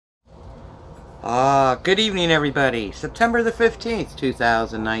Good evening, everybody. September the 15th,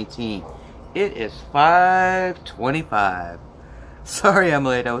 2019. It is 5:25. Sorry I'm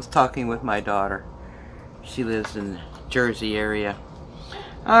late. I was talking with my daughter. She lives in the Jersey area.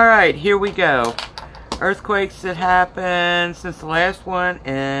 Alright, here we go. Earthquakes that happened since the last one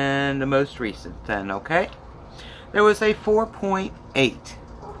and the most recent then, okay? There was a 4.8.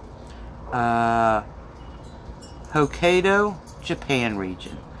 Hokkaido, Japan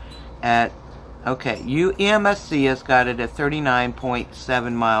region. At EMSC has got it at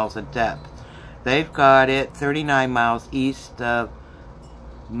 39.7 miles in depth. They've got it 39 miles east of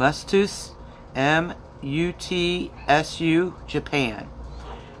Mutsu-Hiuchi-dake, Japan.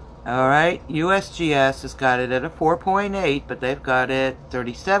 Alright, USGS has got it at a 4.8, but they've got it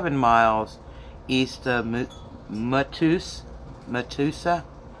 37 miles east of Mutsu.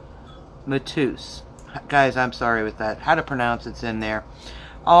 Guys, I'm sorry with that. How to pronounce it's in there.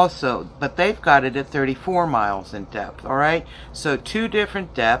 Also, but they've got it at 34 miles in depth, alright? So two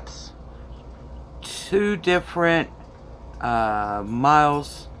different depths, two different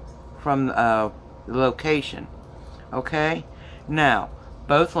miles from the location, okay? Now,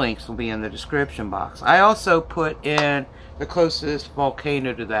 both links will be in the description box. I also put in the closest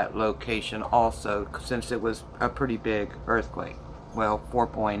volcano to that location also, since it was a pretty big earthquake. Well,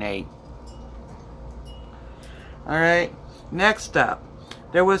 4.8. Alright, next up.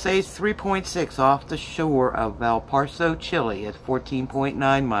 There was a 3.6 off the shore of Valparaiso, Chile at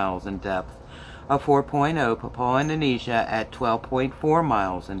 14.9 miles in depth. A 4.0 Papua, Indonesia at 12.4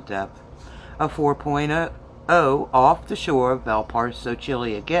 miles in depth. A 4.0 off the shore of Valparaiso,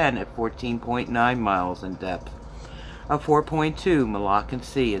 Chile again at 14.9 miles in depth. A 4.2 Malaccan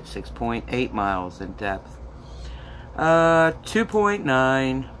Sea at 6.8 miles in depth.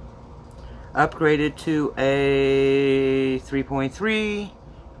 2.9 upgraded to a 3.3,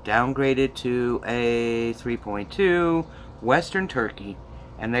 downgraded to a 3.2, Western Turkey,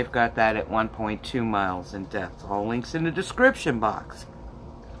 and they've got that at 1.2 miles in depth. All links in the description box.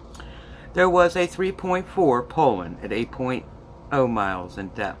 There was a 3.4 Poland at 8.0 miles in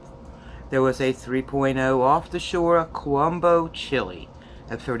depth. There was a 3.0 off the shore of Colombo, Chile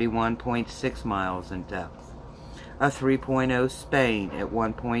at 31.6 miles in depth. A 3.0 Spain at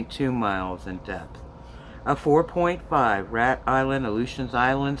 1.2 miles in depth. A 4.5 Rat Island, Aleutians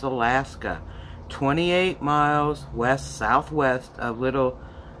Islands, Alaska, 28 miles west-southwest of Little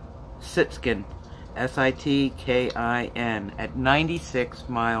Sitkin, Sitkin, at 96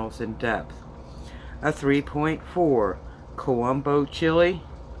 miles in depth. A 3.4 Colombo, Chile,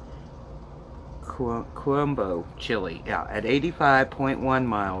 at 85.1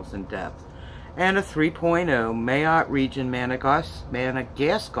 miles in depth. And a 3.0 Mayotte region,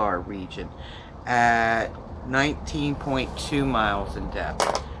 Madagascar region at 19.2 miles in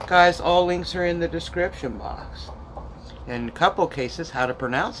depth. Guys, all links are in the description box. In a couple cases, how to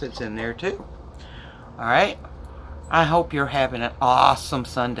pronounce it's in there too. Alright? I hope you're having an awesome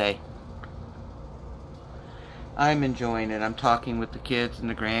Sunday. I'm enjoying it. I'm talking with the kids and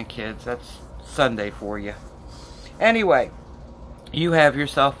the grandkids. That's Sunday for you. Anyway, you have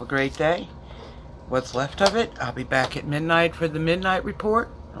yourself a great day. What's left of it, I'll be back at midnight for the midnight report,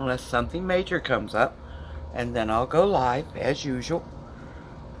 unless something major comes up, and then I'll go live, as usual.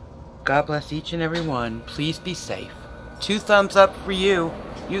 God bless each and every one. Please be safe. 2 thumbs up for you.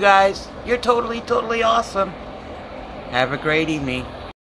 You guys, you're totally awesome. Have a great evening.